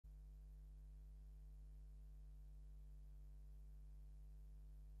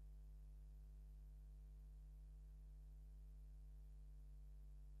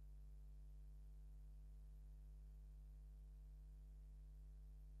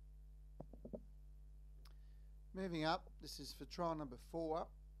Moving up, this is for trial number 4.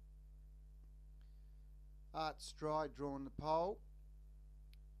 Art Stride drawn the pole.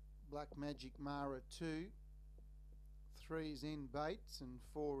 Black Magic Mara 2. 3 is N Bates and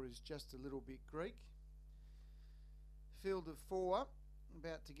 4 is Just a Little Bit Greek. Field of 4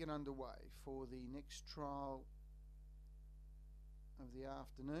 about to get underway for the next trial of the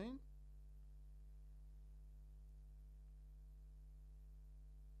afternoon.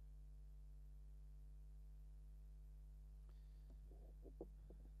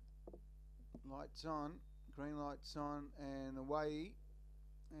 Lights on, green lights on, and away,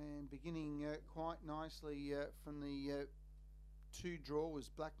 and beginning quite nicely from the 2 draw was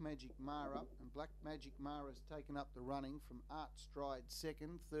Black Magic Mara, and Black Magic Mara has taken up the running from Art Stride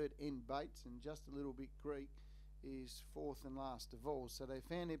 2nd, 3rd N Bates, and Just a Little Bit Greek is 4th and last of all. So they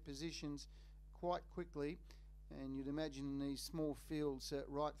found their positions quite quickly, and you'd imagine in these small fields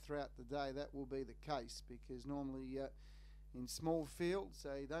right throughout the day that will be the case, because normally in small fields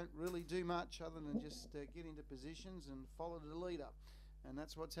they don't really do much other than just get into positions and follow the leader, and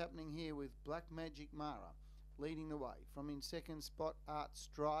that's what's happening here with Black Magic Mara leading the way. From in 2nd spot Art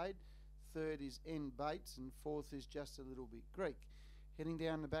Stride, 3rd is N Bates, and 4th is Just a Little Bit Greek. Heading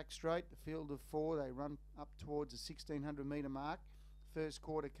down the back straight, the field of 4, they run up towards the 1600 metre mark. First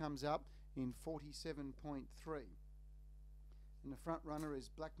quarter comes up in 47.3, and the front runner is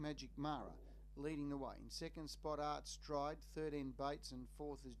Black Magic Mara leading the way. In 2nd spot Art Stride, 3rd N Bates, and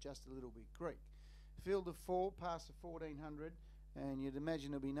 4th is Just a Little Bit Greek. Field of 4 past the 1400, and you'd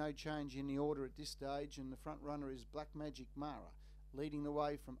imagine there'll be no change in the order at this stage, and the front runner is Black Magic Mara leading the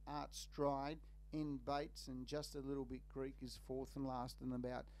way from Art Stride, N Bates, and Just a Little Bit Greek is 4th and last, and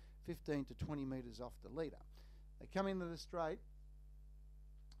about 15 to 20 metres off the leader. They come into the straight.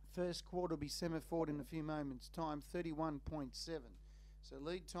 First quarter will be semaphored in a few moments time, 31.7. So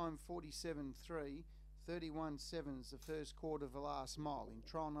lead time 47.3, 31.7 is the first quarter of the last mile. In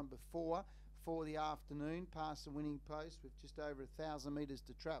trial number 4 for the afternoon, past the winning post with just over 1,000 metres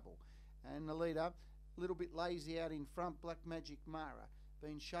to travel. And the leader, a little bit lazy out in front, Black Magic Mara.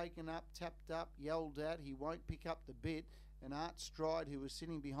 Been shaken up, tapped up, yelled at, he won't pick up the bit, and Art Stride, who was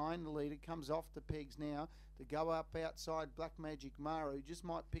sitting behind the leader, comes off the pegs now to go up outside Black Magic Mara, who just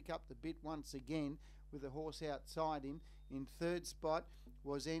might pick up the bit once again with the horse outside him. In 3rd spot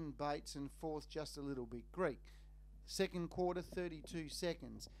was N Bates, and 4th Just a Little Bit Greek. Second quarter 32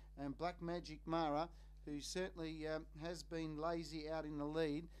 seconds, and Black Magic Mara, who certainly has been lazy out in the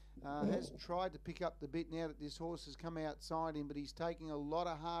lead, has tried to pick up the bit now that this horse has come outside him, but he's taking a lot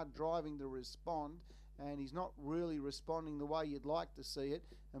of hard driving to respond, and he's not really responding the way you'd like to see it.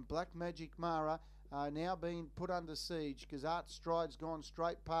 And Black Magic Mara now being put under siege because Art Stride's gone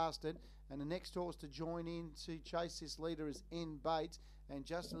straight past it, and the next horse to join in to chase this leader is N Bates, and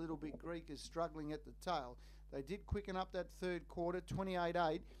Just a Little Bit Greek is struggling at the tail. They did quicken up that 3rd quarter,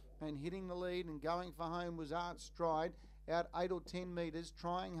 28.8, and hitting the lead and going for home was Art Stride. Out 8 or 10 metres,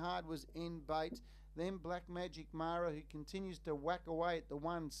 trying hard was N Bates. Then Black Magic Mara, who continues to whack away at the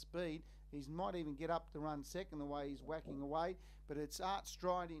 1 speed. He might even get up to run second the way he's whacking away, but it's Art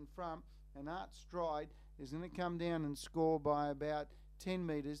Stride in front, and Art Stride is going to come down and score by about 10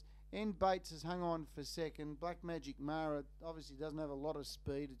 metres. N Bates has hung on for second. Black Magic Mara obviously doesn't have a lot of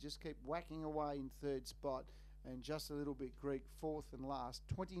speed. It just keep whacking away in 3rd spot, and Just a Little Bit Greek 4th and last.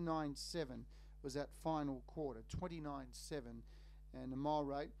 29.7 was that final quarter, 29.7, and the mile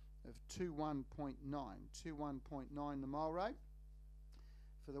rate of 21.9. 21.9 the mile rate.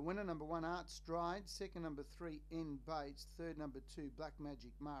 For the winner, number 1 Art Stride, 2nd number 3 N Bates, 3rd number 2 Black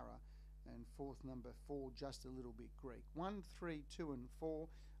Magic Mara, and 4th number 4 Just a Little Bit Greek. 1, 3, 2 and 4.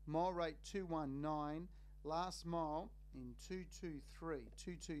 Mile rate 219. Last mile in 223.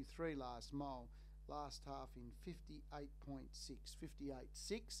 223 last mile. Last half in 58.6.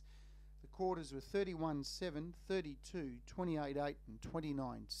 58.6. The quarters were 31.7, 32, 28.8 and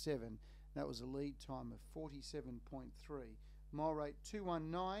 29.7. That was a lead time of 47.3. Mile rate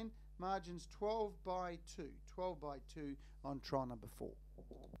 219. Margins 12 by 2. 12 by 2 on trial number 4.